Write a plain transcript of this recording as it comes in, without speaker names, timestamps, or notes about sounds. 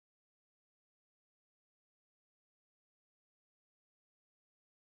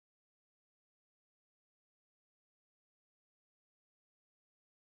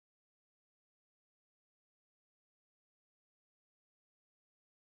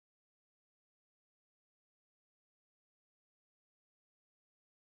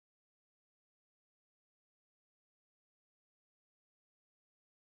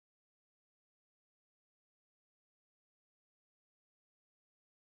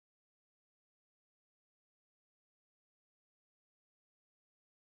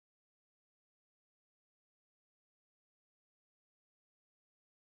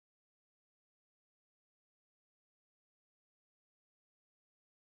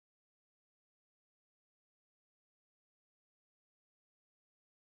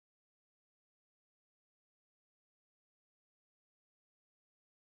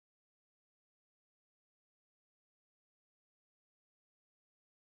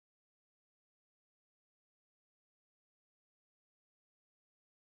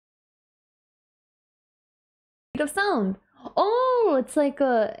speed of sound. Oh, it's like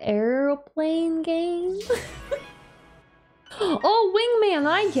a airplane game. Oh, Wingman,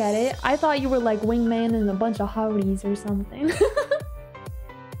 I get it. I thought you were like Wingman and a bunch of howdies or something.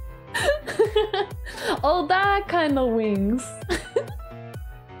 Oh, that kind of wings.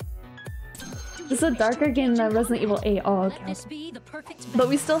 This is a darker game than Resident Evil 8. Oh, okay. But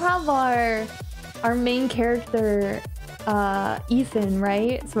we still have our main character, Ethan,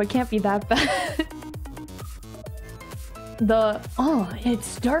 right? So it can't be that bad. Oh,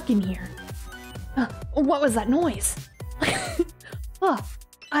 it's dark in here. What was that noise? Oh,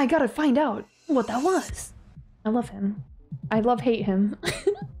 I gotta find out what that was. I love him. I hate him.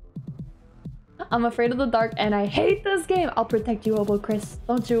 I'm afraid of the dark and I hate this game. I'll protect you, Obo Chris.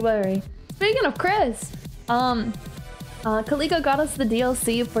 Don't you worry. Speaking of Chris, Kalika got us the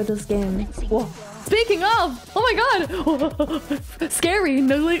DLC for this game. Whoa. Speaking of, oh my god, scary.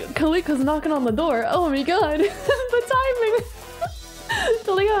 Kalika's knocking on the door. Oh my god, the timing.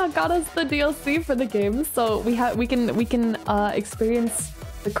 Kalika got us the DLC for the game, so we can experience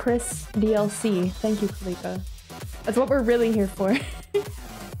the Chris DLC. Thank you, Kalika. That's what we're really here for.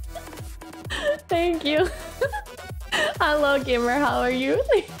 Thank you. Hello, gamer. How are you?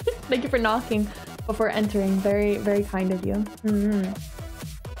 Thank you for knocking before entering. Very, very kind of you.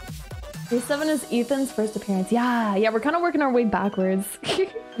 7 is Ethan's first appearance. Yeah, we're kind of working our way backwards.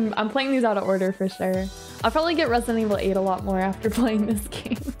 I'm playing these out of order for sure. I'll probably get Resident Evil 8 a lot more after playing this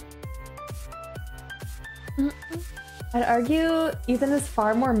game. I'd argue Ethan is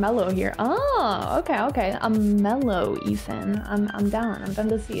far more mellow here. Oh, okay. I'm mellow, Ethan. I'm down. I'm done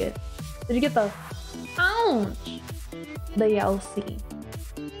to see it. Did you get the ouch? The DLC.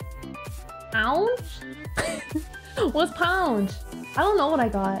 Ouch? What's pound? I don't know what I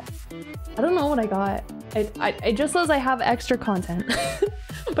got. It just says I have extra content.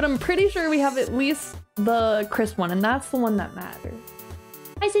 But I'm pretty sure we have at least the Chris one, and that's the one that matters.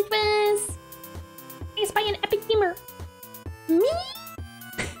 Hi, Sigmas! I spy an epic gamer. Me?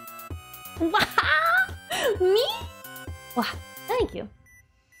 Wow! Me? Wow, thank you.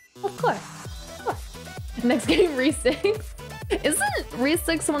 Of course. Next game, Re 6. Isn't Re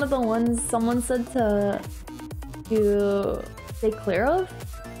 6 one of the ones someone said to stay clear of?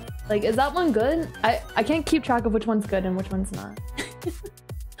 Like, is that one good? I can't keep track of which one's good and which one's not.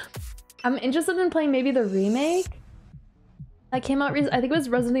 I'm interested in playing maybe the remake that came out. I think it was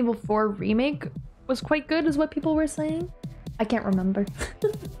Resident Evil 4 remake was quite good, is what people were saying. I can't remember.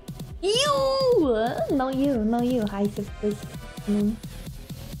 No you. Hi, sisters.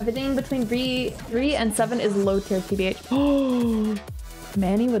 Everything between 3 and 7 is low tier TBH. Oh,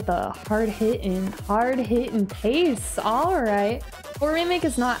 Manny with the hard hitting pace. All right. 4 remake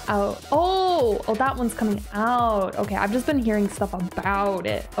is not out. Oh, that one's coming out. Okay, I've just been hearing stuff about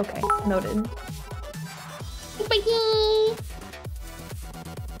it. Okay, noted. Bye.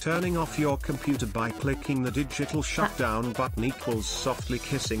 Turning off your computer by clicking the digital shutdown button equals softly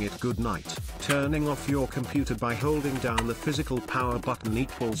kissing it goodnight. Turning off your computer by holding down the physical power button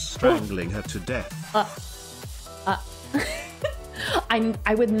equals strangling her to death.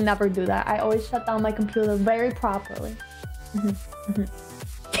 I would never do that. I always shut down my computer very properly.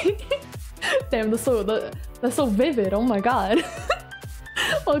 Damn, that's so vivid. Oh my god.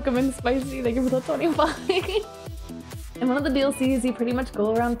 Welcome in, Spicy. Thank you for the 25. In one of the DLCs, you pretty much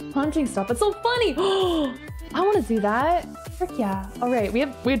go around punching stuff. It's so funny. I want to do that. Frick yeah. All right, we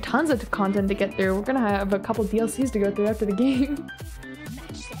have tons of content to get through. We're gonna have a couple DLCs to go through after the game.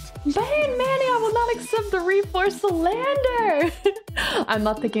 Bane, Manny, I will not accept the reforce Lander. I'm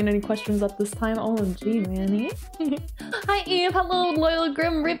not taking any questions at this time. OMG, Manny. Hi, Eve. Hello, loyal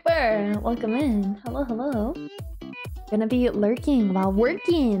Grim Reaper. Welcome in. Hello. Gonna be lurking while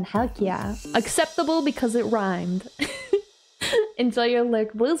working. Heck yeah. Acceptable because it rhymed. Enjoy your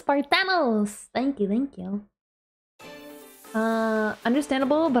lurk, Blue Spartanos. Thank you.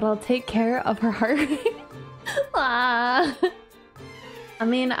 Understandable, but I'll take care of her heart rate. I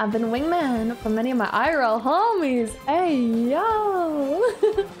mean, I've been wingman for many of my IRL homies. Hey, yo!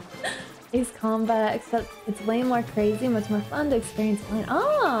 Ace Combat, except it's way more crazy, much more fun to experience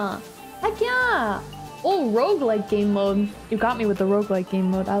online. Heck yeah! Oh, roguelike game mode. You got me with the roguelike game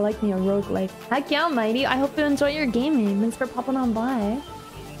mode. I like me a roguelike. Heck yeah, Mighty. I hope you enjoy your gaming. Thanks for popping on by.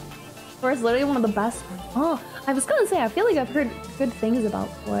 Four is literally one of the best ones. Oh, I was gonna say, I feel like I've heard good things about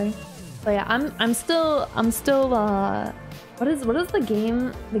 4. But yeah, I'm still what is the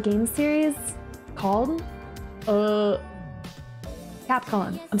game series called?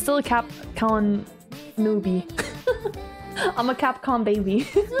 Capcom. I'm still a Capcom newbie. I'm a Capcom baby.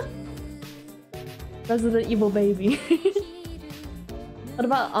 Resident Evil baby. What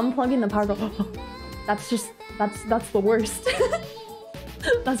about unplugging the power? That's That's the worst.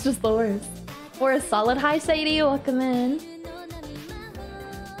 That's just the worst. Or a solid hi Sadie, welcome in.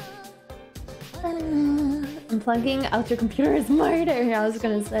 Unplugging out your computer is murder, I was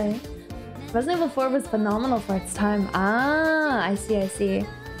gonna say. Resident Evil 4 was phenomenal for its time. Ah, I see, I see.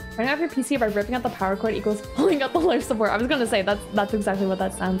 Turning off your PC by ripping out the power cord equals pulling out the life support. I was gonna say, that's exactly what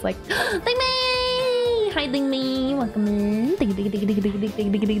that sounds like. Ding me! Hi Ding me! Welcome in. Ding ding ding ding ding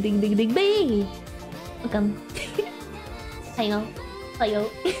ding ding ding ding ding ding ding. Welcome. Hiyo. Hiyo.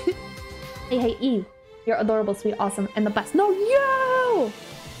 Hey, hey, Eve. You're adorable, sweet, awesome, and the best. No, you!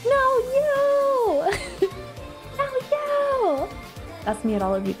 No, you! No, you! That's me at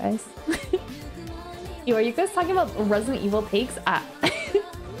all of you guys. Yo, are you guys talking about Resident Evil takes? Ah.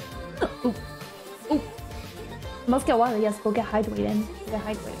 Ooh. Ooh. Must get water. Yes, go get hydrated. Get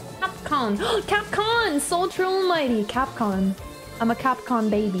hydrated. Capcom! Capcom! Soul True Almighty! Capcom. I'm a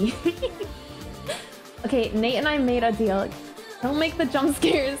Capcom baby. Okay, Nate and I made a deal. Don't make the jump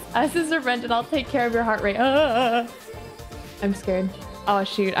scares. As his revenge and I'll take care of your heart rate. I'm scared. Oh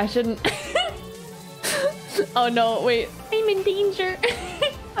shoot, I shouldn't. Oh no, wait. I'm in danger.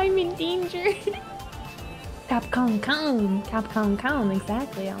 I'm in danger. Capcom count. Capcom count.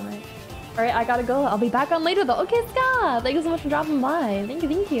 Exactly, alright. Alright, I gotta go. I'll be back on later though. Okay, Scott. Thank you so much for dropping by. Thank you,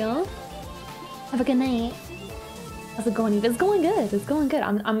 thank you. Have a good night. How's it going, Eve? It's going good. It's going good.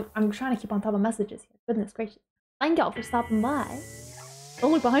 I'm trying to keep on top of messages here. Goodness gracious. Thank y'all for stopping by.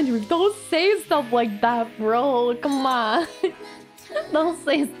 Don't look behind you. Don't say stuff like that, bro. Come on. Don't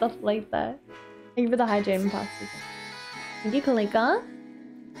say stuff like that. Thank you for the high Jaden pasta. Thank you, Kalika.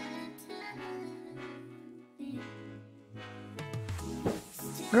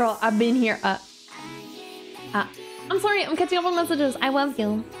 Girl, I've been here. I'm sorry. I'm catching up on messages. I love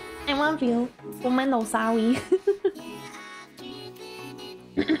you. I love you. Woman, no sorry.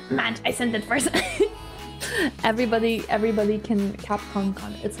 Man, I sent it first. Everybody can Capcom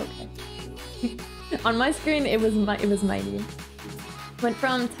con. It's okay. On my screen, it was mighty. Went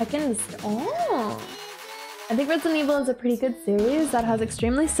from Tekken to... Oh! I think Resident Evil is a pretty good series that has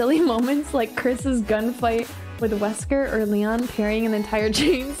extremely silly moments like Chris's gunfight with Wesker or Leon parrying an entire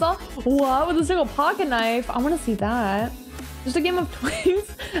chainsaw. What? With a single pocket knife? I want to see that. Just a game of twins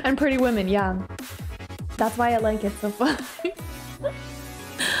and pretty women, yeah. That's why I like it so far.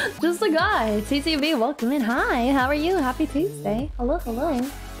 Just a guy. TTV, welcome in. Hi, how are you? Happy Tuesday. Hello, hello.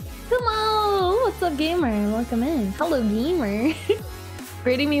 Hello! What's up, gamer? Welcome in. Hello, gamer.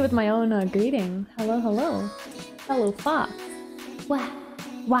 Greeting me with my own greeting. Hello, hello. Hello, Fox. Wah,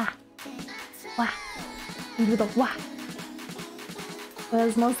 wah, wah. Do the wah. But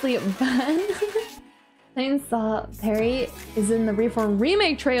it's mostly bad. Chainsaw Perry is in the Reform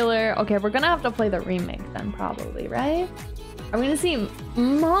remake trailer. Okay, we're gonna have to play the remake then, probably, right? Are we gonna see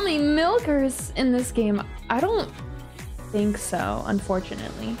mommy milkers in this game? I don't think so,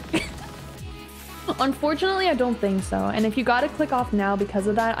 unfortunately. Unfortunately, I don't think so. And if you gotta click off now because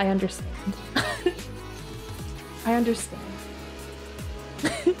of that, I understand. I understand.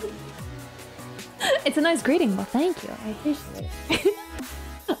 It's a nice greeting. Well, thank you. I appreciate it.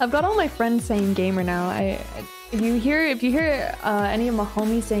 I've got all my friends saying gamer now. If you hear any of my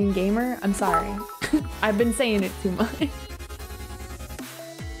homies saying gamer, I'm sorry. I've been saying it too much.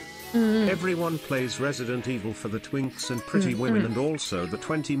 Everyone plays Resident Evil for the twinks and pretty women and also the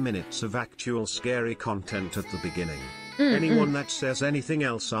 20 minutes of actual scary content at the beginning. Anyone that says anything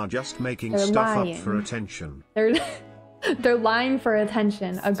else are just making stuff up for attention. They're lying for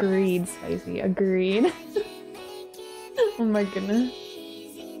attention. Agreed, Spicy. Agreed. Oh my goodness.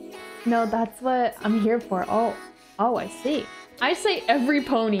 No, that's what I'm here for. Oh, I see. I say every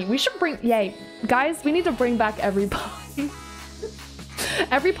pony. We should bring... Yay. Guys, we need to bring back every pony.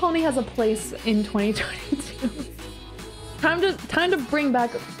 Every pony has a place in 2022. Time to bring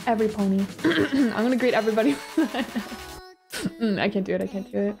back every pony. I'm gonna greet everybody. I can't do it. I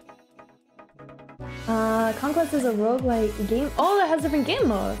can't do it. Conquest is a roguelike game. Oh, that has different game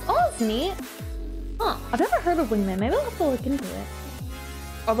modes. Oh, that's neat. Huh. I've never heard of Wingman. Maybe I'll have to look into it.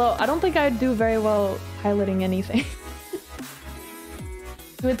 Although, I don't think I'd do very well piloting anything.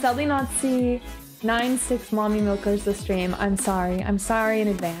 You would sadly not see 9-6 mommy milkers this stream. I'm sorry. I'm sorry in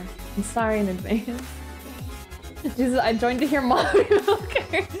advance. I'm sorry in advance. Jesus, I joined to hear mommy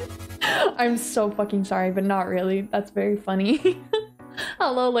milkers. I'm so fucking sorry, but not really. That's very funny.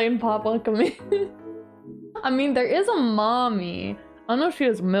 Hello, Lane Pop. Welcome in. I mean, there is a mommy. I don't know if she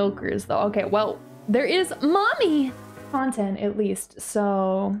has milkers, though. Okay, well, there is mommy content, at least.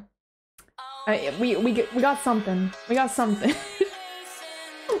 So... we got something. We got something.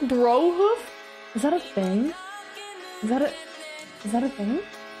 Bro hoof? Is that a thing? Is that a thing?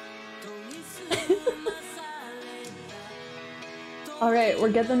 Alright, we're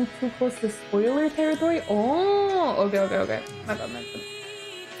getting too close to spoiler territory. Oh, okay. My bad.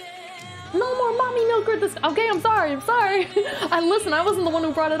 No more mommy milker this. Okay, I'm sorry. Listen, I wasn't the one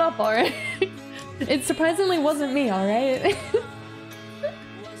who brought it up, alright? It surprisingly wasn't me, alright?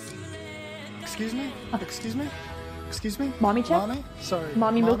 Excuse me? Mommy check? Mommy? Sorry.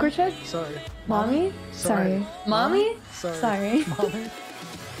 Mommy milker check? Sorry. Mommy? Sorry. Mommy? Sorry. Mommy?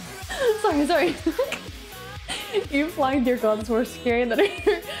 Sorry. You flying deer gods were scary than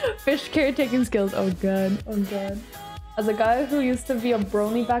your fish caretaking skills. Oh god. As a guy who used to be a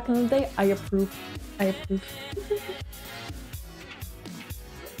brony back in the day, I approve.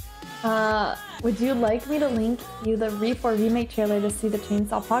 Would you like me to link you the Re4 remake trailer to see the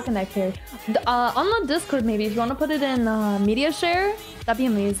Chainsaw Pocket I carried? On the Discord maybe, if you want to put it in media share, that'd be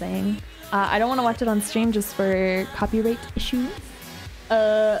amazing. I don't want to watch it on stream just for copyright issues.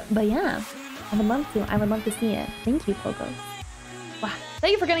 But yeah, I would love to see it. Thank you, Pogo. Wow,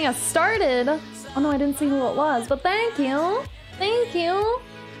 thank you for getting us started. Oh no, I didn't see who it was, but thank you.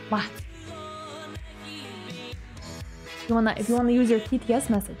 Wow. If you want to use your TTS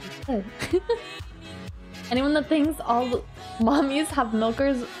message, you could. Anyone that thinks all mommies have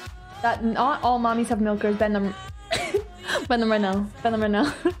milkers, that not all mommies have milkers, ban them right now.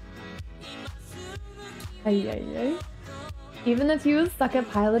 Ay. Even if you suck at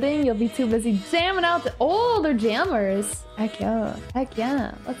piloting, you'll be too busy jamming out oh, they're jammers. Heck yeah.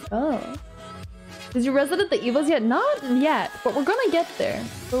 Let's go. Did you resident the Evos yet? Not yet, but we're gonna get there.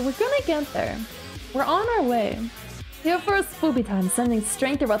 We're on our way. Here for a spoopy time, sending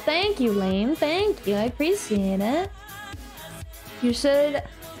strength about. Thank you, Lane. Thank you. I appreciate it. You should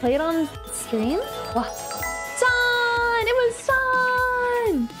play it on stream. What? Sean! It was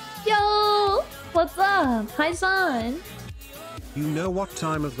Sean! Yo! What's up? Hi, Sean. You know what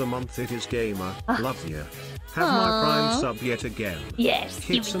time of the month it is, gamer. Love ya. Have my prime sub yet again. Yes,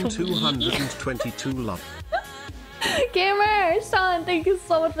 KITSUNE 222 love. Gamer, Sean, thank you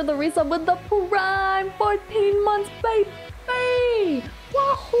so much for the resub with the prime 14 months, baby!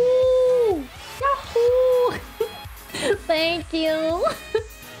 Wahoo! Yahoo! Thank you.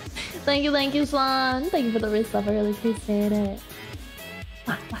 Thank you, Sean. Thank you for the resub. I really appreciate it.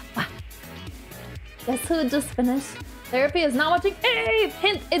 Wah. Guess who just finished? Therapy is not watching. Hey,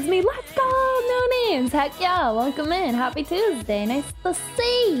 hint, it's me. Let's go, Noonies. Heck yeah, welcome in. Happy Tuesday. Nice to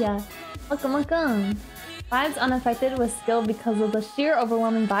see ya. Welcome. Vibes unaffected with skill because of the sheer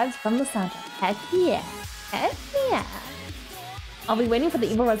overwhelming vibes from the soundtrack. Heck yeah. I'll be waiting for the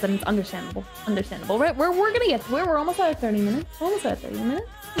evil residents. Understandable. Right, we're gonna get to it. We're almost at 30 minutes.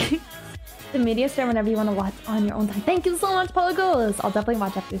 The media share whenever you want to watch on your own time. Thank you so much, Polygos. I'll definitely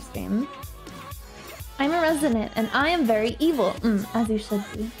watch after stream. I'm a resident and I am very evil. As you should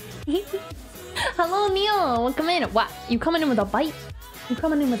be. Hello, Neil. Welcome in. Wow, you coming in with a bite?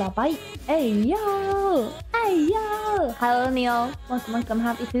 Hey, yo. Hello, Neil. Welcome.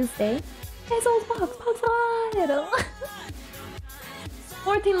 Happy Tuesday. Basil's box ride.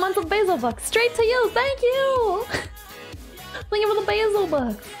 14 months of basil bucks. Straight to you. Thank you. Thank you for the basil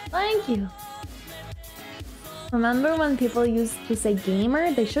bucks. Thank you. Remember when people used to say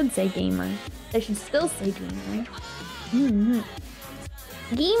gamer? They should say gamer. They should still say gamer.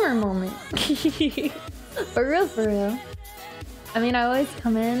 Gamer moment. For real. I mean, I always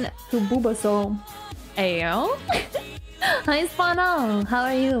come in to Booba, so... Ayo? Hi, Spano! How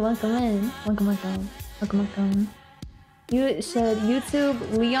are you? Welcome in. Welcome. You should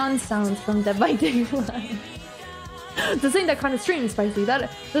YouTube Leon sounds from Dead by Daylight. This ain't that kind of stream, Spicy.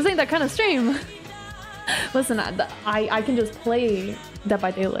 This ain't that kind of stream. Listen, I can just play Dead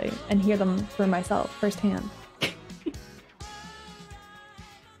by Daylight and hear them for myself, firsthand.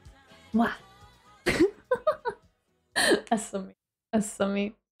 Wow. That's so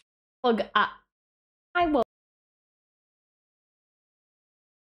me. Look, I will.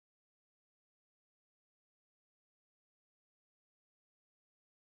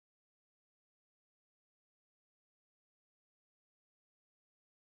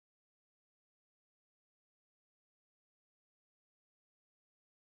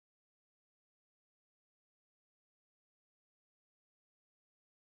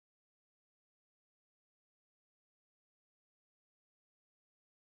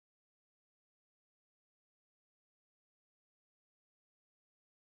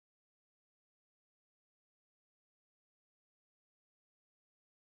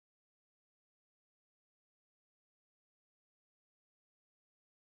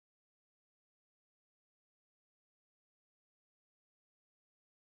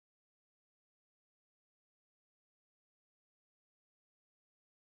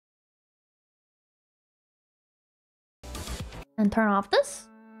 And turn off this.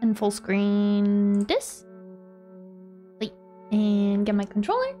 And full screen this. Wait. And get my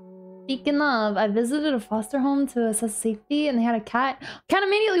controller. Speaking of, I visited a foster home to assess safety and they had a cat. Cat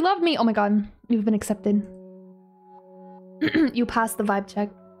immediately loved me. Oh my god. You've been accepted. You passed the vibe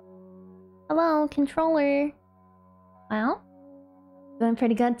check. Hello, controller. Well, doing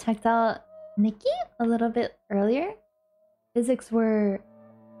pretty good. Checked out Nikki a little bit earlier. Physics were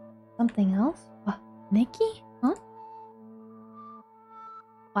something else. What? Nikki? Huh?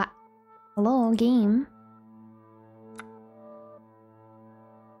 What? Hello, game.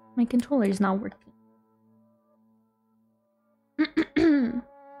 My controller is not working.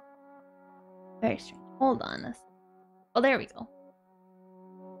 Very strange. Hold on a second. Oh, there we go.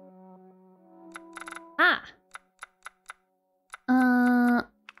 Ah.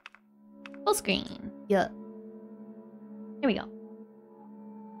 Full screen. Yeah. Here we go.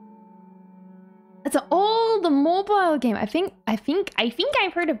 It's an old mobile game. I think I've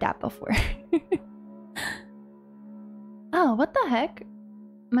heard of that before. Oh, what the heck?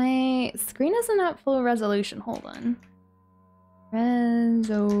 My screen isn't at full resolution. Hold on.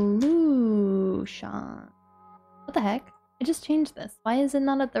 Resolution. What the heck? I just changed this. Why is it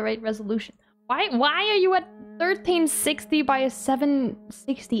not at the right resolution? Why are you at 1360 by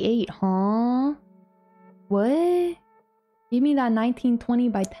 768, huh? What? Give me that 1920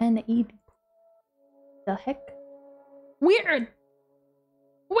 by 1080. The heck? Weird!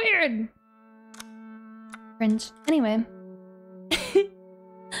 Weird! Cringe. Anyway.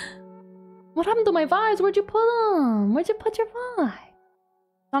 What happened to my vibes? Where'd you put them? Where'd you put your vibe?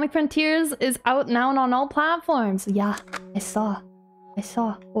 Sonic Frontiers is out now and on all platforms. Yeah, I saw.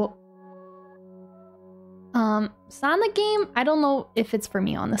 Oh. Sonic game, I don't know if it's for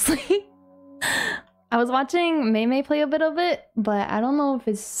me, honestly. I was watching May play a bit of it, but I don't know if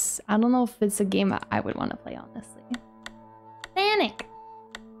it's a game that I would want to play, honestly. Sonic.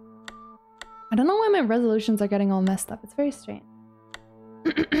 I don't know why my resolutions are getting all messed up. It's very strange.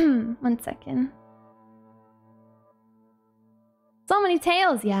 1 second. So many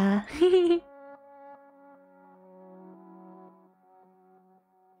tails, yeah. What's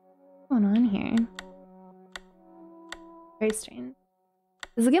going on here? Very strange.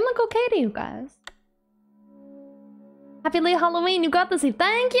 Does the game look okay to you guys? Happy late Halloween, you got this.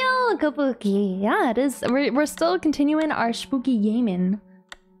 Thank you, Kabuki. Yeah, it is. We're still continuing our spooky gaming.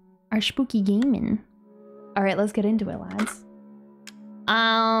 Alright, let's get into it, lads.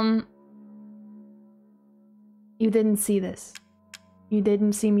 You didn't see this. You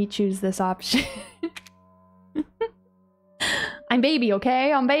didn't see me choose this option. I'm baby,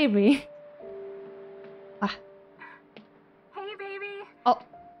 okay? I'm baby. Ah. Hey, baby. Oh.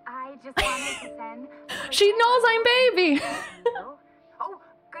 I just wanted to send... She knows I'm baby! Oh,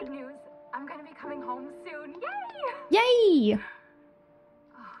 good news. I'm gonna be coming home soon. Yay! Yay!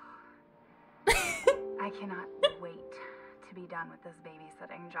 I cannot wait to be done with this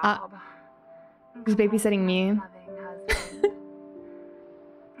babysitting job. Who's babysitting me? Loving husband.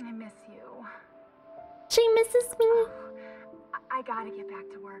 I miss you. She misses me. I gotta get back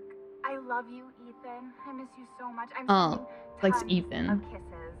to work. I love you, Ethan. I miss you so much. I'm likes sending Ethan. tons of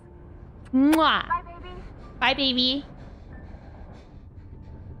kisses. Mwah! Bye, baby. Bye, baby.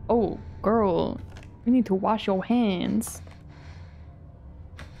 Oh, girl. You need to wash your hands.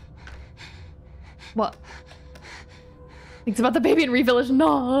 What? Thinks about the baby in Revillage.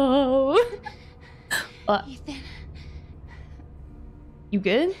 No! What? Ethan. You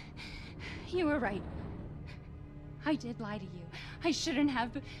good? You were right. I did lie to you. I shouldn't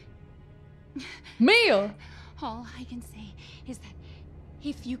have. Mia! All I can say is that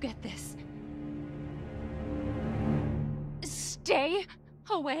if you get this, stay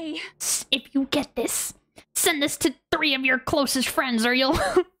away. If you get this, send this to 3 of your closest friends or you'll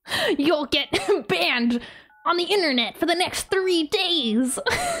you'll get banned on the internet for the next 3 days.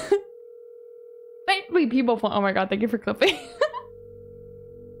 Wait, people oh my god, thank you for clipping.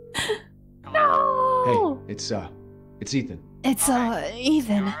 No! Hey, it's Ethan. It's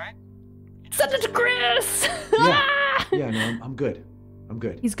Ethan. Right? Send it to Chris! Yeah, no, I'm good. I'm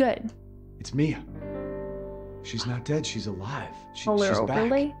good. He's good. It's Mia. She's not dead, she's alive. She's Overlay? back.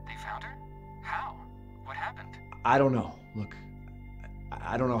 They found her? How? What happened? I don't know. Look,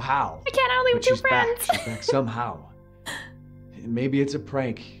 I don't know how. I can't only with but your she's back. friends. She's back somehow. Maybe it's a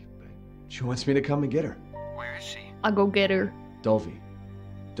prank, but she wants me to come and get her. Where is she? I'll go get her. Dulvey,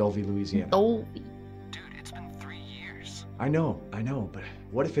 Louisiana. Dolby. Dude, it's been 3 years. I know, but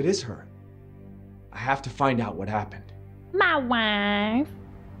what if it is her? I have to find out what happened. My wife.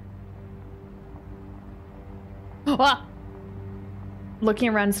 Ah. Looking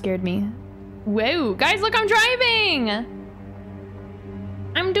around scared me. Whoa, guys, look, I'm driving!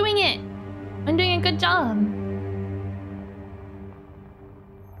 I'm doing it. I'm doing a good job.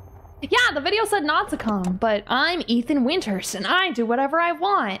 Yeah, the video said not to come, but I'm Ethan Winters and I do whatever I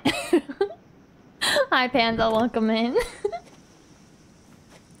want. Hi, Panda. Welcome in.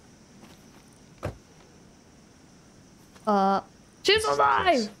 She's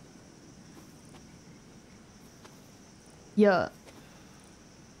alive. Yeah.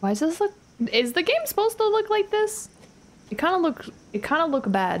 Why does this look? Is the game supposed to look like this? It kind of look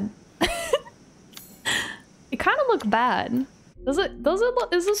bad. It kind of look bad. Does it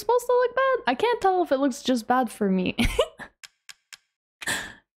look, is it supposed to look bad? I can't tell if it looks just bad for me.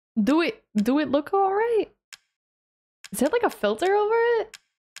 Do it look alright? Is there like a filter over it?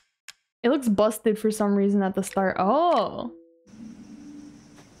 It looks busted for some reason at the start. Oh.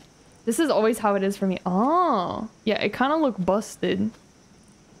 This is always how it is for me. Oh. Yeah, it kind of looked busted.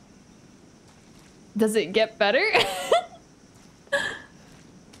 Does it get better?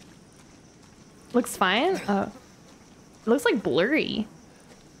 Looks fine. It looks like blurry.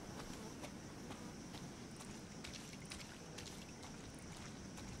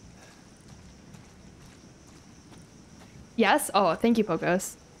 Yes? Oh, thank you,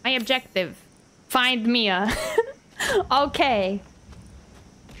 Pokos. My objective. Find Mia. Okay.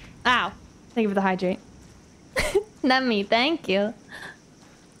 Ow. Thank you for the hydrate. Not me, thank you.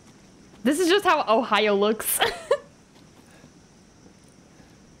 This is just how Ohio looks.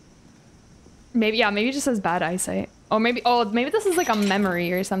 Maybe, yeah, maybe it just says bad eyesight. Oh, maybe this is like a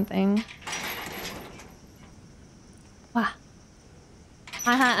memory or something. Wow.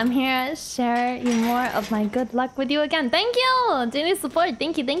 Haha, I'm here to share you more of my good luck with you again. Thank you! Daily support.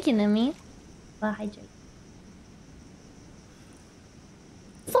 Thank you, Nami. Hydrate.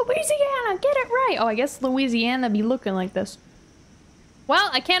 Louisiana, get it right! Oh, I guess Louisiana be looking like this. Well,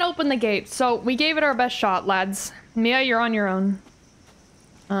 I can't open the gate, so we gave it our best shot, lads. Mia, you're on your own.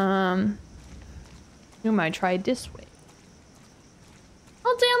 You might try this way.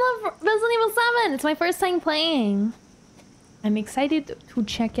 Oh, damn, I love Resident Evil 7! It's my first time playing. I'm excited to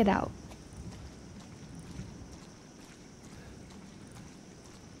check it out.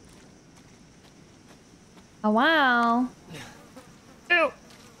 Oh, wow. Ew.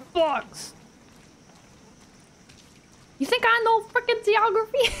 Bugs. You think I know frickin'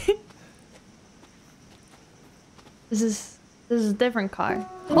 geography? This is a different car.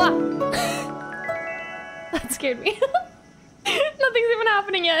 That scared me. Nothing's even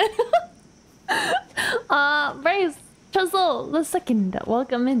happening yet. Brace, Chisel, the second.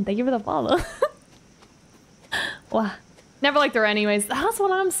 Welcome in. Thank you for the follow. Wow. Never liked her anyways. That's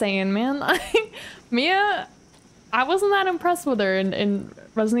what I'm saying, man. Mia, I wasn't that impressed with her in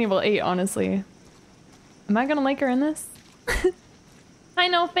Resident Evil 8, honestly. Am I gonna like her in this? I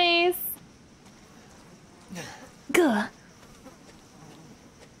know, face. Gah.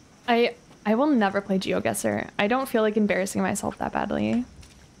 I will never play GeoGuessr. I don't feel like embarrassing myself that badly.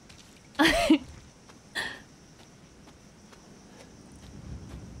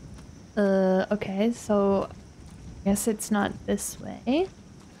 Okay, so I guess it's not this way.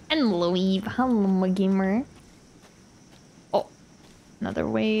 And Louise, hello, gamer. Oh, another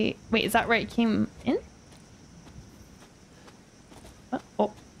way. Wait, is that where it came in?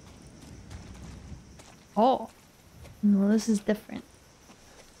 Oh. Oh. No, this is different.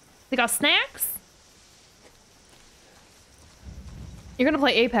 They got snacks? You're gonna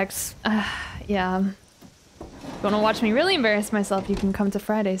play Apex. Yeah. Wanna watch me really embarrass myself, you can come to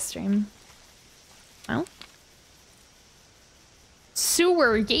Friday's stream. Well.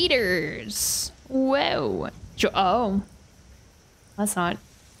 Sewer Gators! Whoa. Oh. That's not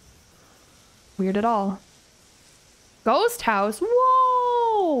weird at all. Ghost house?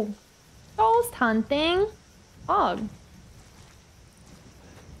 Whoa! Ghost hunting? Fog.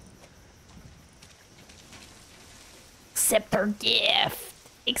 Accept her gift.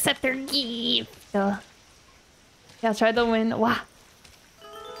 Accept her gift. Yeah, try to win. Wow.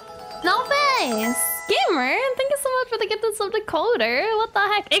 No face. Gamer, thank you so much for the gifted sub decoder. What the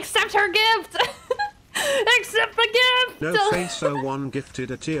heck? Accept her gift. Accept the gift. No face 01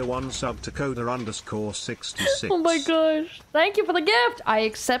 gifted a tier 1 sub to coder _66. Oh my gosh. Thank you for the gift. I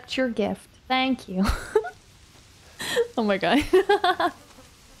accept your gift. Thank you. Oh my god.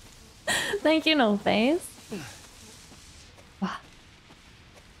 Thank you, No Face. Wow.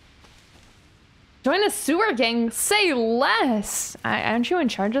 Join a sewer gang. Say less. Aren't you in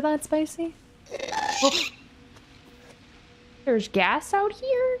charge of that, Spicy? Oh. There's gas out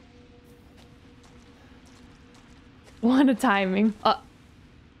here? What a timing.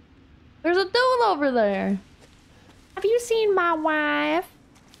 There's a dude over there. Have you seen my wife?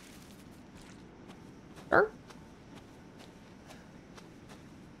 Sure.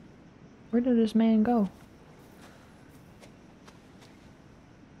 Where did this man go?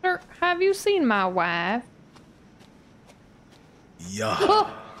 Sir, have you seen my wife? Yeah.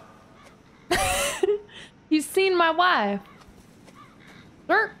 Oh! You've seen my wife.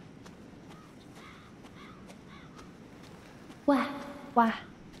 Sir? What? Why?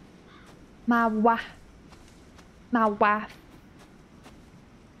 My wife. My wife.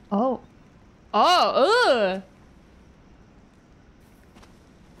 Oh. Oh, ugh!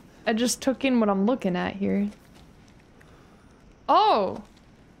 I just took in what I'm looking at here. Oh!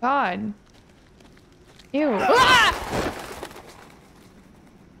 God. Ew. Ah!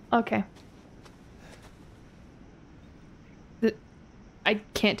 Okay. I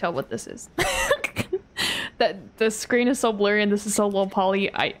can't tell what this is. That the screen is so blurry and this is so low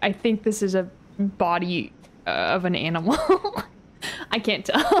poly. I think this is a body of an animal. I can't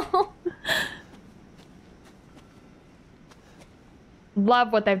tell.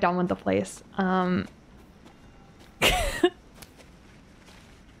 Love what they've done with the place.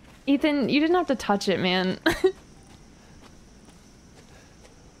 Ethan, you didn't have to touch it, man.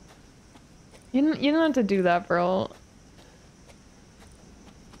 You didn't have to do that, bro.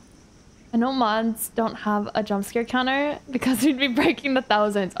 I know mods don't have a jump scare counter because we'd be breaking the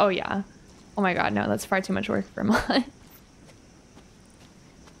thousands. Oh yeah. Oh my god, no, that's far too much work for a mod.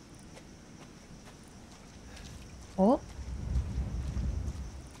 Oh.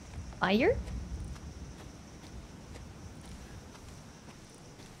 Fire?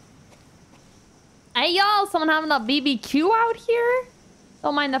 Hey y'all, someone having a BBQ out here?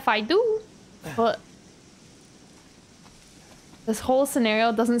 Don't mind if I do. But this whole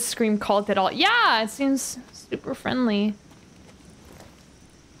scenario doesn't scream cult at all. Yeah, it seems super friendly.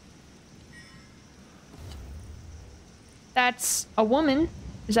 That's a woman.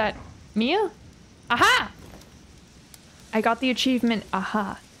 Is that Mia? Aha! I got the achievement.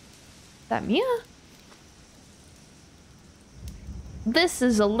 Aha. Is that Mia? This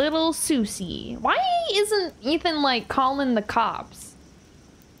is a little Susie. Why isn't Ethan like calling the cops?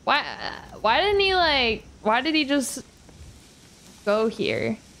 Why didn't he like, why did he just go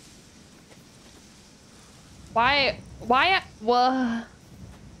here? Well,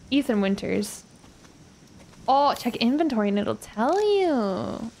 Ethan Winters. Oh, check inventory and it'll tell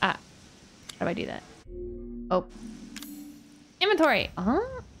you. Ah, how do I do that? Oh. Inventory.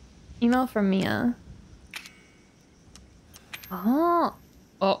 Email from Mia. Oh.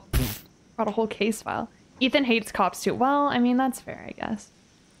 Oh. Got a whole case file. Ethan hates cops too. Well, I mean, that's fair, I guess.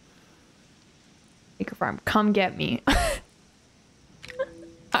 Acre Farm, come get me.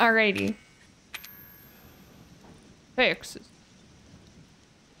 Alrighty. Fixes.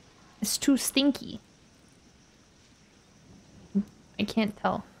 It's too stinky. I can't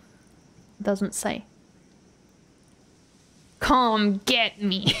tell. It doesn't say. Come get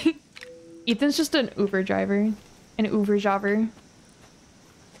me. Ethan's just an Uber driver. An Uber jobber.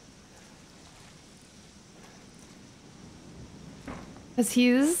 Because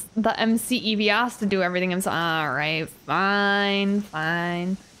he's the MCEV, he has to do everything himself. Alright, fine,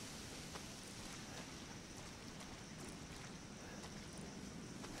 fine.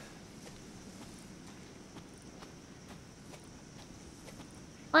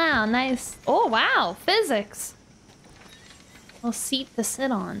 Wow, nice. Oh, wow, physics. Little seat to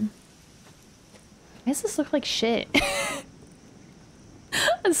sit on. Why does this look like shit?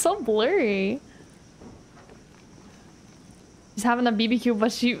 It's so blurry. She's having a BBQ,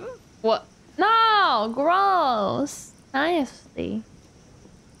 but she... What? No! Gross! Nasty.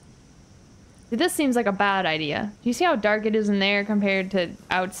 Dude, this seems like a bad idea. Do you see how dark it is in there compared to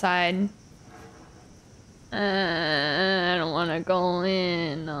outside? I don't want to go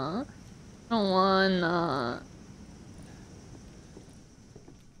in. I don't wanna...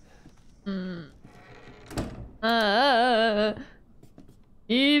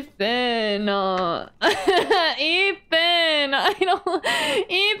 Ethan, Ethan, I don't,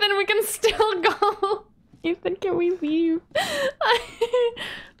 Ethan, we can still go. Ethan, can we leave?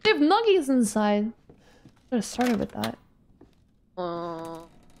 They have nuggies inside. Should have started with that.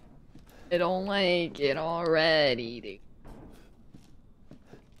 I don't like it already.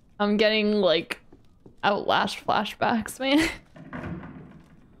 I'm getting like Outlast flashbacks, man.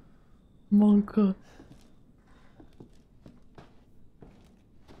 Monka.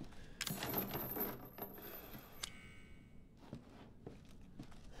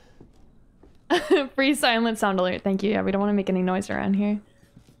 Free silent sound alert. Thank you. Yeah, we don't want to make any noise around here.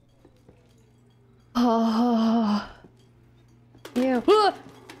 Oh. Ew. Ah!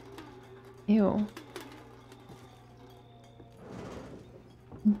 Ew.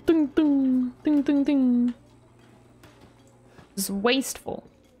 Ding ding ding ding ding. This is wasteful.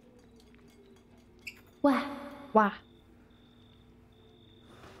 Wah. Wah.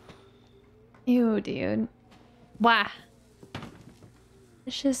 Ew, dude. Wah.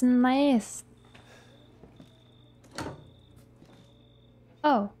 This is nice.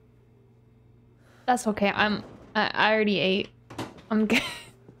 Oh. That's okay. I already ate. I'm good.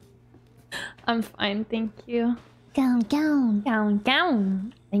 I'm fine, thank you. Gown.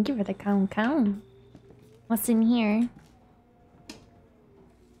 Thank you for the gown. What's in here?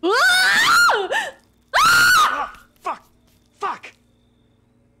 Fuck!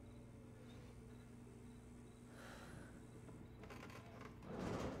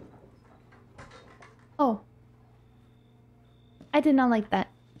 Oh. I did not like that.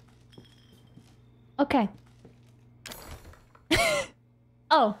 Okay.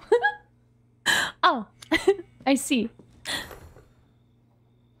 Oh. Oh. I see.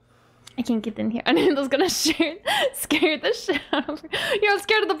 I can't get in here. I knew that was gonna scare the shit out of me. Yeah, I'm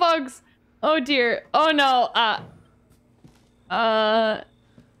scared of the bugs. Oh dear. Oh no.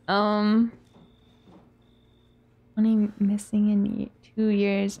 Only missing in 2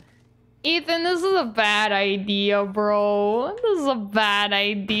 years. Ethan, this is a bad idea, bro. This is a bad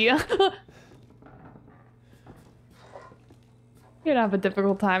idea. You're gonna have a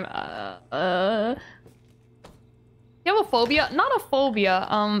difficult time. You have a phobia? Not a phobia,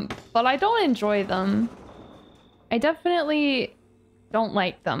 but I don't enjoy them. I definitely don't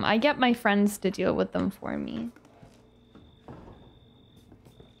like them. I get my friends to deal with them for me.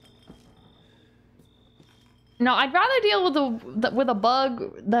 No, I'd rather deal with a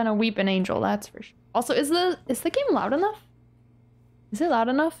bug than a weeping angel, that's for sure. Also, is the game loud enough? Is it loud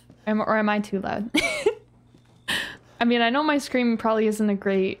enough? Or am I too loud? I mean, I know my scream probably isn't a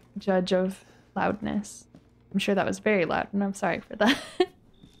great judge of loudness. I'm sure that was very loud, and I'm sorry for that.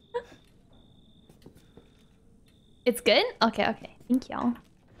 It's good? Okay. Thank y'all.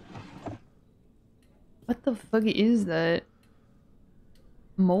 What the fuck is that?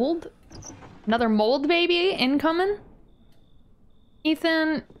 Mold? Another mold baby incoming?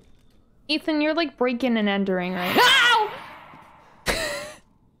 Ethan, you're like breaking and entering right now. Ow!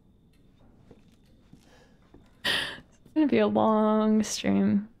 It's gonna be a long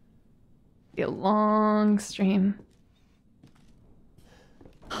stream. Be a long stream.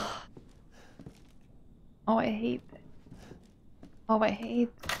 Oh, I hate that. Oh, I hate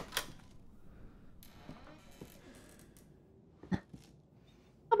that.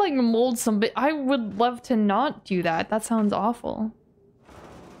 I'd like mold some bit. I would love to not do that. That sounds awful.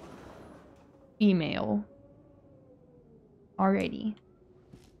 Email. Alrighty.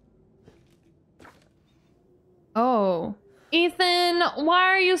 Oh. Ethan, why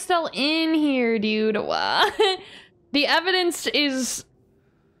are you still in here, dude? The evidence is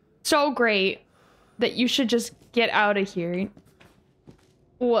so great that you should just get out of here.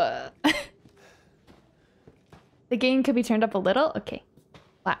 What? The game could be turned up a little? Okay.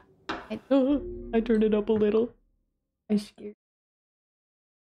 Wow. I turned it up a little. I'm scared.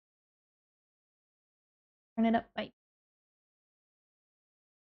 Turn it up. Bye.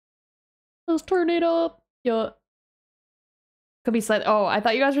 Let's turn it up. Yeah. Could be slight. Oh, I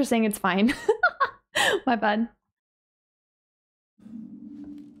thought you guys were saying it's fine. My bad.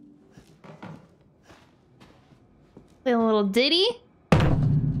 Play a little ditty.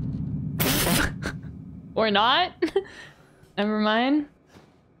 Or not. Never mind.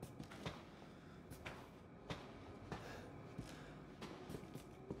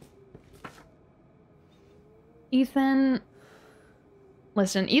 Ethan.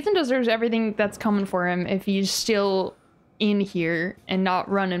 Listen, Ethan deserves everything that's coming for him if he's still in here and not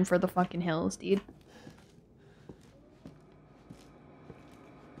running for the fucking hills, dude.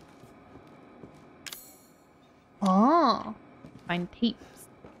 Oh. Find tapes.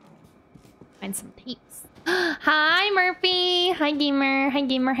 Find some tapes. Hi, Murphy. Hi, gamer. Hi,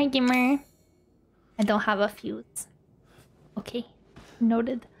 gamer. Hi, gamer. I don't have a fuse. Okay.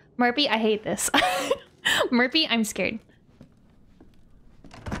 Noted. Murphy, I hate this. Murphy, I'm scared.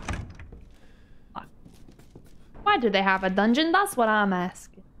 Why do they have a dungeon? That's what I'm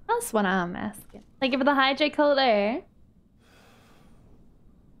asking. That's what I'm asking. Thank you for the hijack code.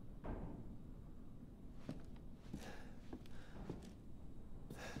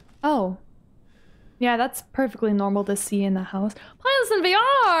 Oh. Yeah, that's perfectly normal to see in the house. Play this in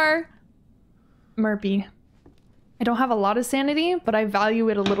VR! Murphy. I don't have a lot of sanity, but I value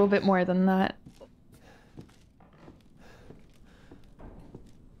it a little bit more than that.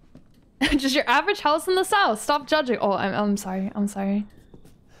 Just your average house in the south. Stop judging. Oh, I'm sorry. I'm sorry.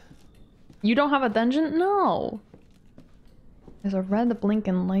 You don't have a dungeon? No. There's a red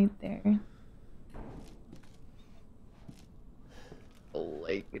blinking light there.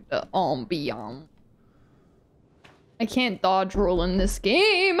 Like the ambiance. I can't dodge roll in this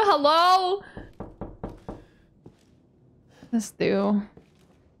game. Hello? Let's do.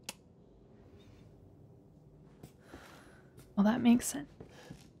 Well, that makes sense.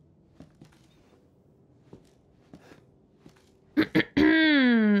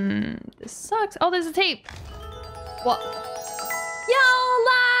 This sucks. Oh, there's a tape. What? Yo,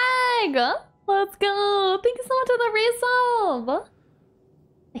 lag! Let's go. Thank you so much for the resub.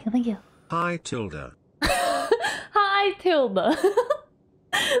 Thank you, thank you. Hi, Tilda. Hi, Tilda.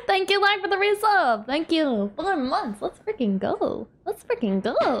 Thank you, lag, for the resub. Thank you. 4 months. Let's freaking go. Let's freaking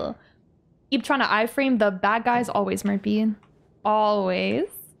go. Keep trying to iframe the bad guys always, Murphy. Always.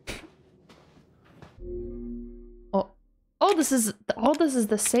 Oh, this is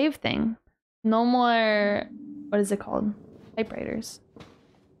the save thing. No more, what is it called? Typewriters.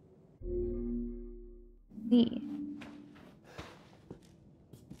 See.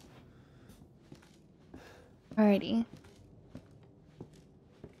 Alrighty.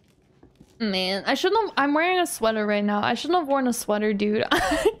 Man, I shouldn't have. I'm wearing a sweater right now. I shouldn't have worn a sweater, dude.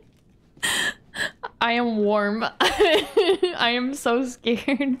 I am warm. I am so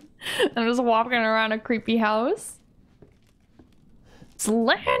scared. I'm just walking around a creepy house.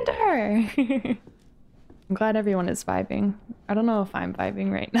 Slander! I'm glad everyone is vibing. I don't know if I'm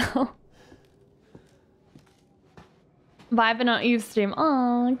vibing right now. Vibing on Eve's stream.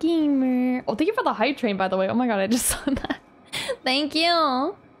 Aw, gamer. Oh, thank you for the hype train, by the way. Oh my god, I just saw that. Thank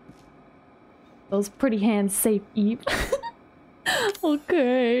you. Those pretty hands safe, Eve.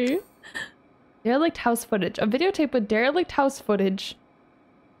 Okay. Derelict house footage. A videotape with derelict house footage.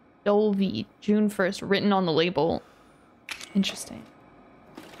 Dolby, June 1st, written on the label. Interesting.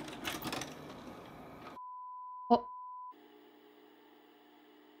 Oh.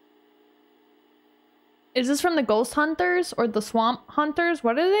 Is this from the ghost hunters or the swamp hunters?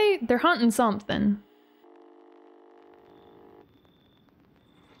 What are they? They're hunting something.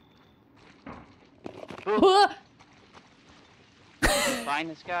 Find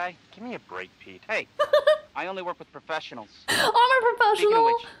this guy? Give me a break, Pete. Hey, I only work with professionals. I'm a professional. Speaking of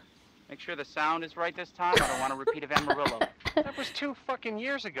which, make sure the sound is right this time. I don't want a repeat of Amarillo. That was 2 fucking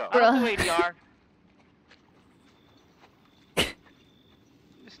years ago. I don't do ADR.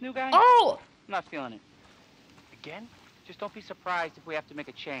 This new guy? Oh! I'm not feeling it. Again? Just don't be surprised if we have to make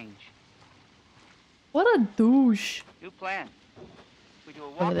a change. What a douche. New plan. We do a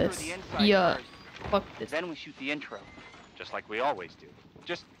Look walk at through this. the inside Yeah. first. Fuck this. Then we shoot the intro. Just like we always do.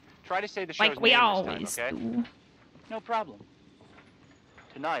 Just try to say the show's Like we name always this time, okay? do. No problem.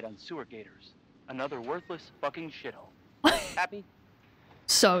 Tonight on Sewer Gators, another worthless fucking shithole. Happy?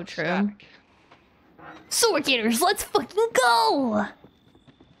 So true. Static. Sword Gators, let's fucking go!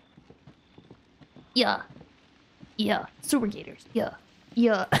 Yeah. Yeah. Super Gators. Yeah.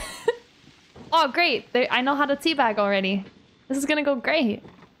 Yeah. Oh, great. I know how to teabag already. This is gonna go great.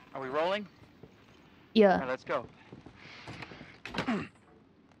 Are we rolling? Yeah. All right, let's go.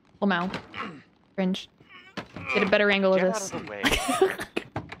 Lamau. Cringe. Get a better angle of Get this. out of the way.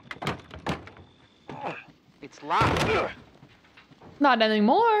 It's locked. Not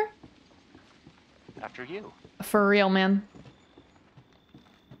anymore. After you. For real, man.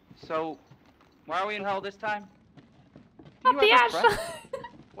 So, why are we in hell this time? Up the ash.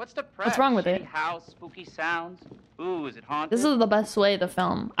 What's the press? What's wrong with it? Shitty house, spooky sounds. Ooh, is it haunted? This is the best way to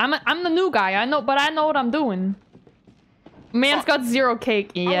film. I'm the new guy, I know, but I know what I'm doing. Man's got zero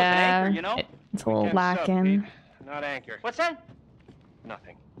cake. Yeah. Anchor, you know? It's a little lacking. Not anchor. What's that?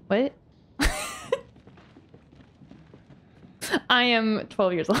 Nothing. What? I am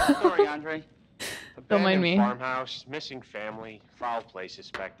 12 years old. Sorry, Andre. Don't mind me. Farmhouse, missing family, foul play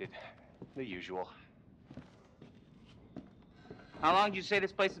suspected. The usual. How long did you say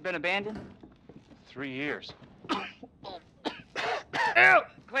this place has been abandoned? 3 years.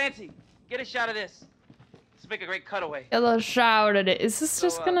 Clancy, get a shot of this. Let's make a great cutaway. Get a shout at it. Is this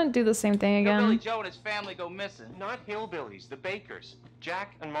just gonna do the same thing Billy again? Joe and his family go missing. Not hillbillies, the Bakers.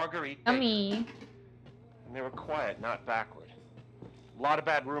 Jack and Marguerite. Yummy. And they were quiet, not backward. A lot of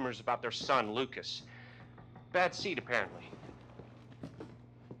bad rumors about their son, Lucas. Bad seed, apparently.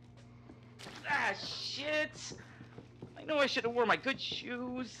 Ah, shit. I know I should have worn my good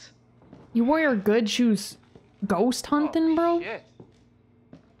shoes. You wore your good shoes ghost hunting, bro? Shit.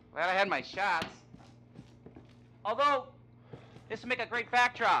 Glad I had my shots. Although, this would make a great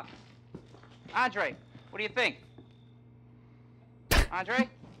backdrop. Andre, what do you think? Andre?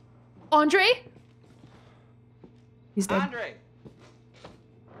 Andre? He's dead. Andre!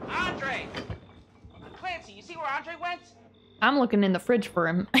 Andre! Clancy, you see where Andre went? I'm looking in the fridge for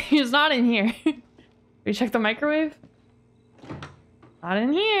him. He's not in here. Did you check the microwave? Not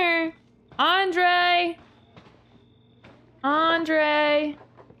in here. Andre! Andre!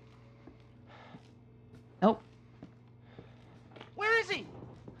 Nope. Where is he?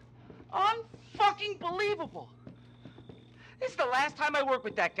 Unfucking believable. This is the last time I work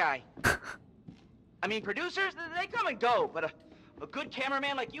with that guy. I mean, producers, they come and go, but a good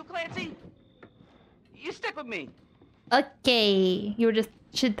cameraman like you, Clancy, you stick with me. Okay. You were just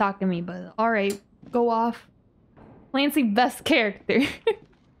shit-talking me, but alright. Go off. Clancy, best character.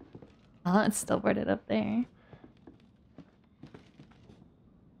 Oh, it's still worded up there.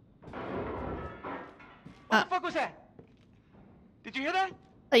 What the fuck was that? Did you hear that?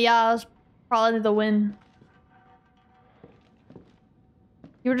 Yeah, it was probably the wind.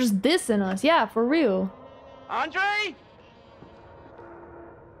 You were just dissing us. Yeah, for real. Andre?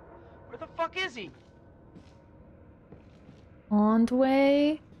 Where the fuck is he?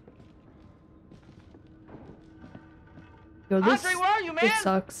 Andre? Yo, this, Andre, where are you, man? this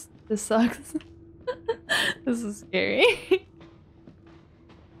sucks. This sucks. This is scary.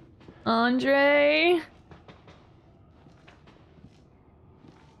 Andre?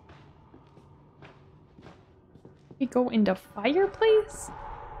 We go into fireplace?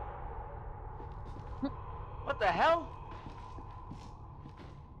 What the hell?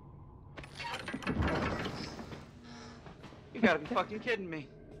 You gotta be fucking kidding me.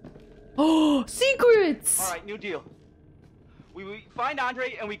 Oh, secrets! Alright, new deal. We find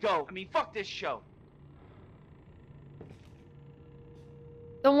Andre and we go. I mean, fuck this show.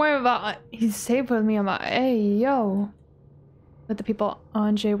 Don't worry about it. He's safe with me. I'm like, hey, yo. But the people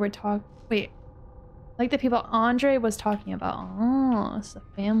Andre were talking. Wait. Like the people Andre was talking about. Oh, it's the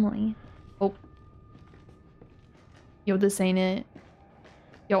family. Oh. Yo, this ain't it.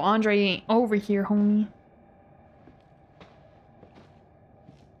 Yo, Andre ain't over here, homie.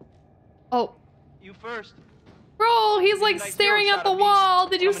 Oh. You first. Bro, he's like Nice staring hero at shot the of me wall.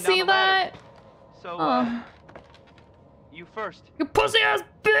 Did you coming down see the ladder. that? So, you first. You pussy ass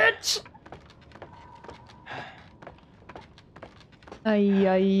bitch! Ay,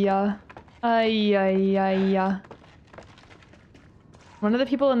 ay, ay. Ay, ay, ay, ay. One of the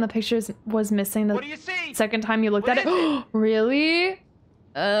people in the pictures was missing the What do you see? second time you looked What at is it. Really?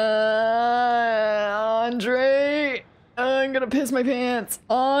 Andre. I'm gonna piss my pants.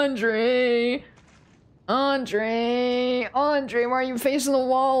 Andre. Andre. Andre, why are you facing the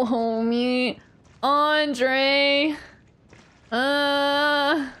wall, homie? Andre.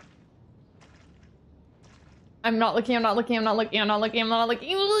 I'm not looking, I'm not looking, I'm not looking, I'm not looking, I'm not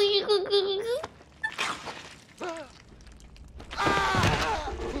looking.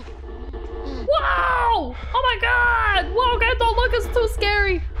 Wow! Oh my god! Whoa, guys, don't look, it's too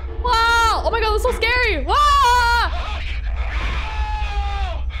scary. Wow! Oh my god, it's so scary! Wow!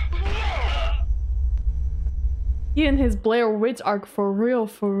 He and his Blair Witch arc for real,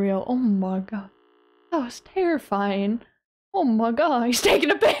 for real. Oh my god. That was terrifying. Oh my god, he's taking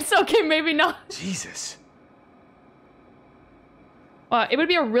a piss. Okay, maybe not. Jesus. It would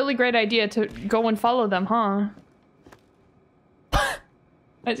be a really great idea to go and follow them, huh?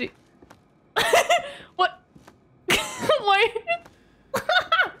 I see. What? Why?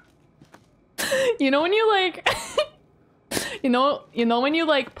 You know when you like, you know when you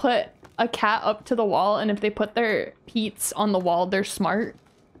like put a cat up to the wall, and if they put their peats on the wall, they're smart.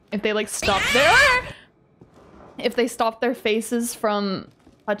 If they like stop if they stop their faces from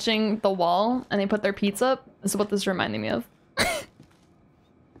touching the wall and they put their peats up, this is what this is reminding me of.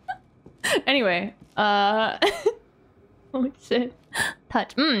 Anyway, holy shit.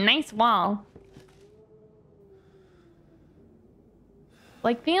 Touch. Nice wall.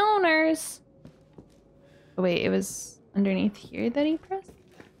 Like the owners. Oh, wait, it was underneath here that he pressed?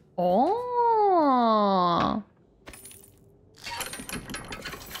 Oh.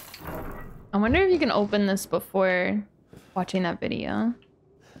 I wonder if you can open this before watching that video.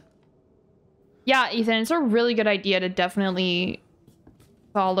 Yeah, Ethan, it's a really good idea to definitely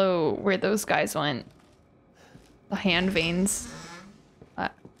follow where those guys went. The hand veins.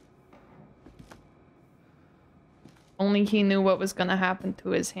 Only he knew what was gonna happen to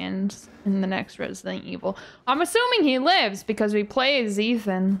his hands in the next Resident Evil. I'm assuming he lives because we play as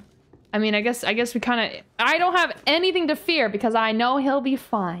Ethan. I mean, I guess we kind of... I don't have anything to fear because I know he'll be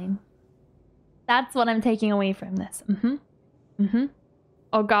fine. That's what I'm taking away from this.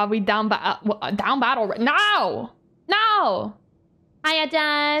 Oh god, we down battle. No! No! Hiya,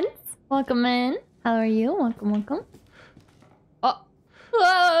 Dad. Welcome in. How are you? Welcome, welcome. Oh.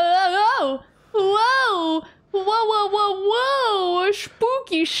 Whoa! Whoa! Whoa, whoa, whoa, whoa!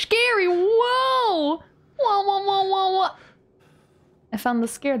 Spooky, scary, whoa! Whoa, whoa, whoa, whoa, whoa! I found the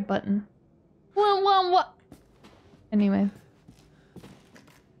scared button. Whoa, whoa, whoa! Anyway.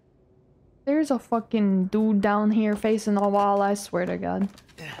 There's a fucking dude down here facing the wall, I swear to God.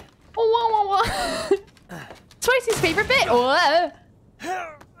 Oh, whoa, whoa, whoa. Spicy's favorite bit! Oh,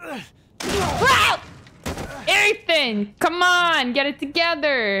 ah! Ethan! Come on! Get it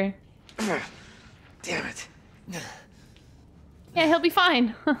together! Damn it. Yeah, he'll be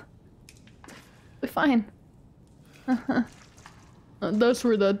fine. Be fine. That's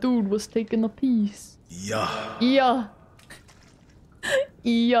where that dude was taking a piece. Yeah. Yeah.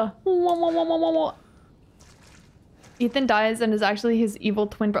 Yeah. Ethan dies and is actually his evil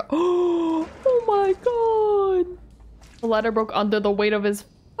twin bro. Oh my god. The ladder broke under the weight of his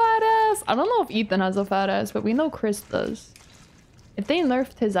fat ass. I don't know if Ethan has a fat ass, but we know Chris does. If they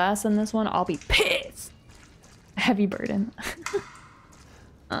nerfed his ass in this one, I'll be pissed. Heavy burden.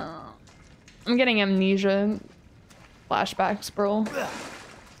 I'm getting amnesia flashbacks, bro.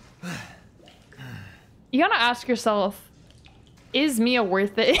 You gotta ask yourself, is Mia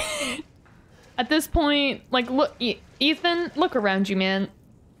worth it? At this point, like, look, Ethan, look around you, man.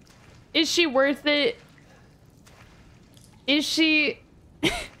 Is she worth it? Is she?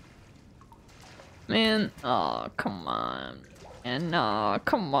 Man, oh, come on. And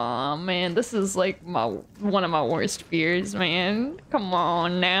come on, man. This is like one of my worst fears, man. Come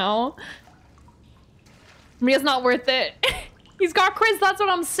on now. Mia's not worth it. He's got Chris, that's what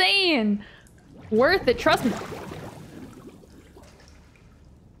I'm saying. Worth it, trust me.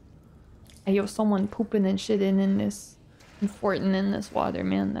 Hey, yo, someone pooping and shitting in this and farting in this water,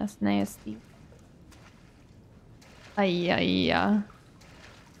 man. That's nasty. Ay.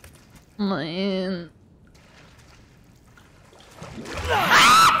 Man.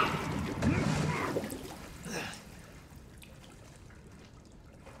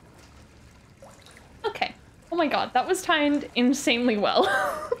 Okay. Oh my god, that was timed insanely well.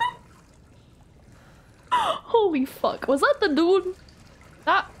 Holy fuck. Was that the dude?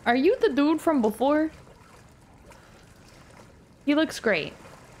 Are you the dude from before? He looks great.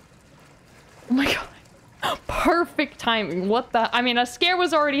 Oh my god. Perfect timing. What the? I mean, a scare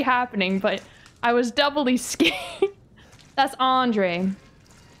was already happening, but I was doubly scared. That's Andre.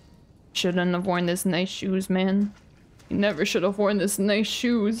 Shouldn't have worn this nice shoes, man. You never should have worn this nice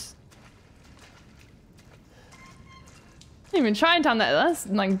shoes. Not even trying on that. That's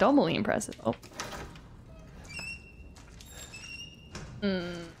like doubly impressive. Oh.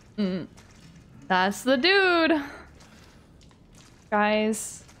 That's the dude.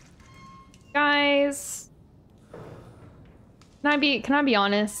 Guys. Can I be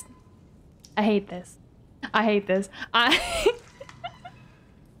honest? I hate this.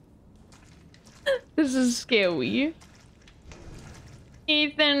 This is scary.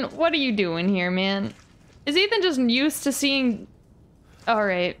 Ethan, what are you doing here, man? Is Ethan just used to seeing...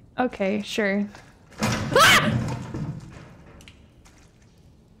 Alright. Okay, sure. Ah!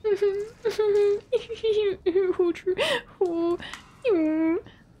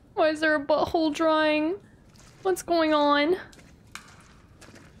 Why is there a butthole drawing? What's going on?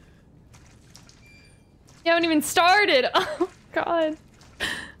 You haven't even started! Oh god.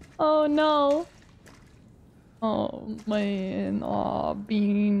 Oh no. Oh man. Aw,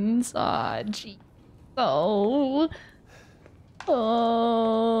 beans. Ah, gee. Oh.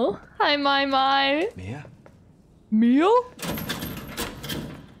 Oh. Hi, my. Mia? Mia?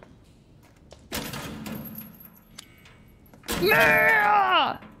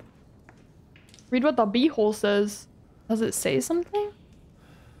 Mia! Read what the beehole says. Does it say something?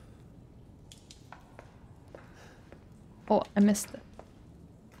 Oh, I missed it.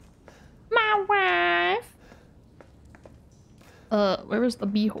 My wife! Where was the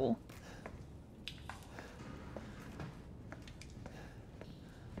beehole?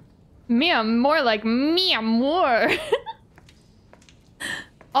 Mia more like Mia more.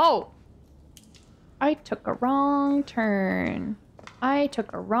 Oh. I took a wrong turn. Backing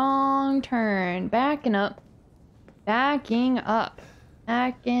up. Backing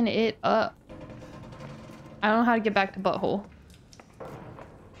it up. I don't know how to get back to butthole.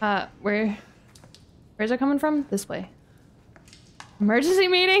 Where's it coming from? This way. Emergency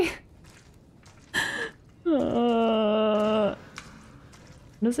meeting? What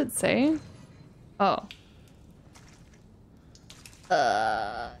does it say? Oh.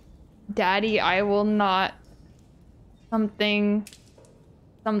 Daddy, I will not... Something,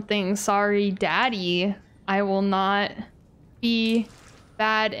 sorry, Daddy. I will not be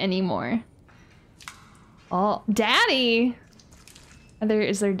bad anymore. Oh, Daddy!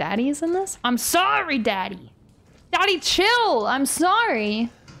 Is there daddies in this? I'm sorry, Daddy! Daddy, chill! I'm sorry!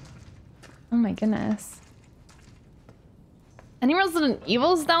 Oh my goodness. Any Resident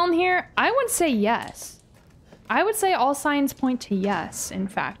Evils down here? I would say yes. I would say all signs point to yes. In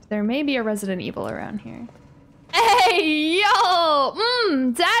fact, there may be a Resident Evil around here. Hey,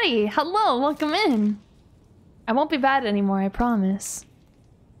 yo! Daddy! Hello, welcome in. I won't be bad anymore, I promise.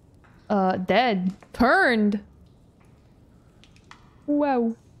 Dead. Turned.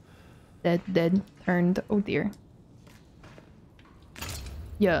 Wow. Dead. Turned. Oh dear.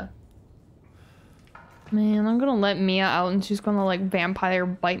 Yeah. Man, I'm gonna let Mia out and she's gonna like vampire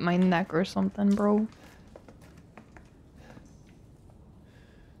bite my neck or something, bro.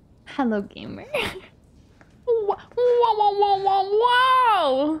 Hello, gamer. Wow!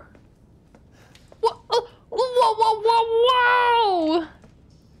 Wow!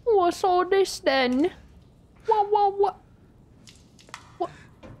 What's all this then? What?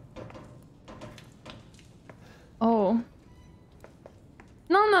 Oh.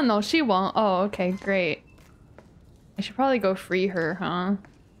 No, she won't. Oh, okay, great. I should probably go free her, huh?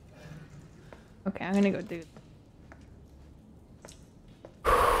 Okay, I'm gonna go do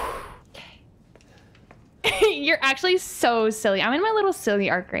okay. You're actually so silly. I'm in my little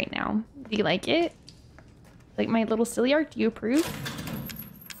silly arc right now. Do you like it? Like my little silly arc? Do you approve?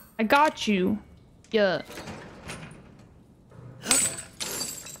 I got you. Yeah.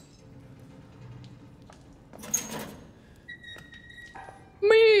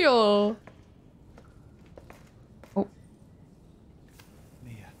 Mia! Oh.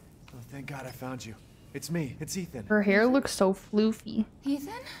 Mia. Oh, thank God I found you. It's me. It's Ethan. Her hair looks so floofy.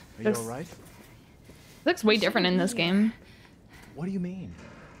 Ethan? Are you alright? Looks way different in this game. What do you mean?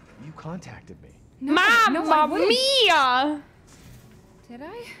 You contacted me. No, Mamma I wouldn't. Mia! Did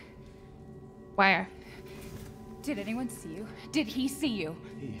I? Where? Did anyone see you? Did he see you?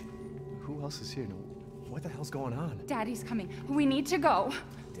 Hey, who else is here? What the hell's going on? Daddy's coming. We need to go.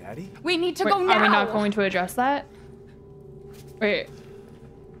 Daddy? We need to Wait, go now. are we not going to address that? Wait.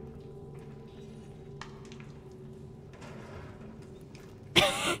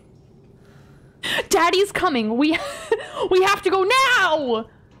 Daddy's coming. We have to go now.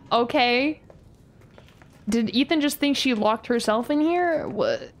 Okay. Did Ethan just think she locked herself in here?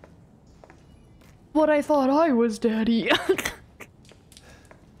 What? What I thought I was Daddy.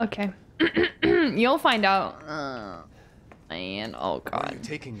 Okay. You'll find out. Man, oh God. Where are you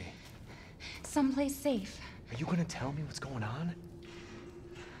taking me? Someplace safe. Are you gonna tell me what's going on?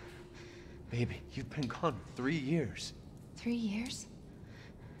 Baby, you've been gone 3 years. 3 years?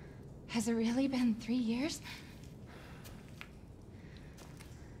 Has it really been 3 years?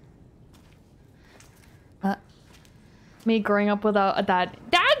 Me growing up without a dad.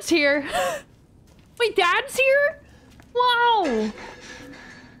 Dad's here! Wait, Dad's here? Wow!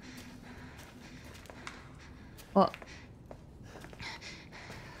 Well.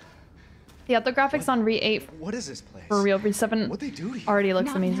 The other graphics on Re 8 What is this place? for real, Re 7 What they do to you? already looks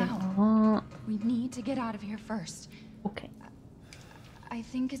Not amazing. now. We need to get out of here first. Okay. I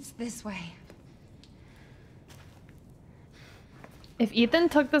think it's this way. If Ethan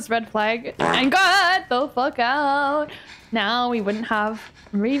took this red flag and got the fuck out, now we wouldn't have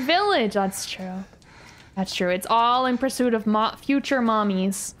Re Village. That's true. That's true. It's all in pursuit of future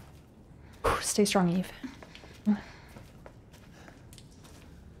mommies. Whew, stay strong, Eve.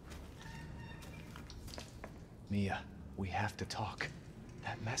 Mia, we have to talk.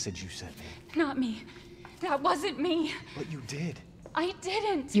 That message you sent me. Not me. That wasn't me. But you did. I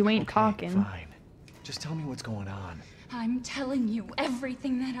didn't. You ain't Okay, talking. Fine. Just tell me what's going on. I'm telling you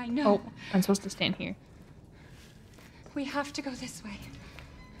everything that I know. Oh, I'm supposed to stand here. We have to go this way.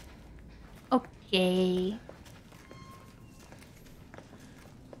 Okay.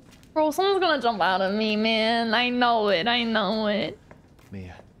 Bro, someone's gonna jump out of me, man. I know it. I know it.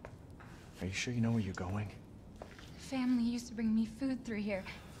 Mia, are you sure you know where you're going? Family used to bring me food through here.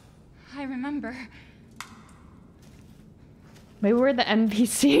 I remember. Maybe we're the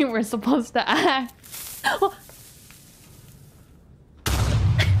NPC we're supposed to act.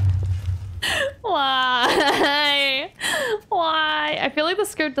 Why? Why? I feel like the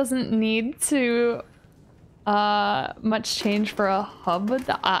script doesn't need to much change for a hub.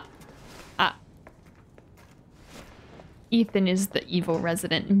 Ethan is the evil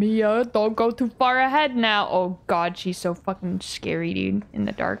resident. Mia, don't go too far ahead now. Oh God, she's so fucking scary, dude, in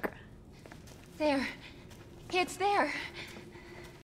the dark. There. It's there.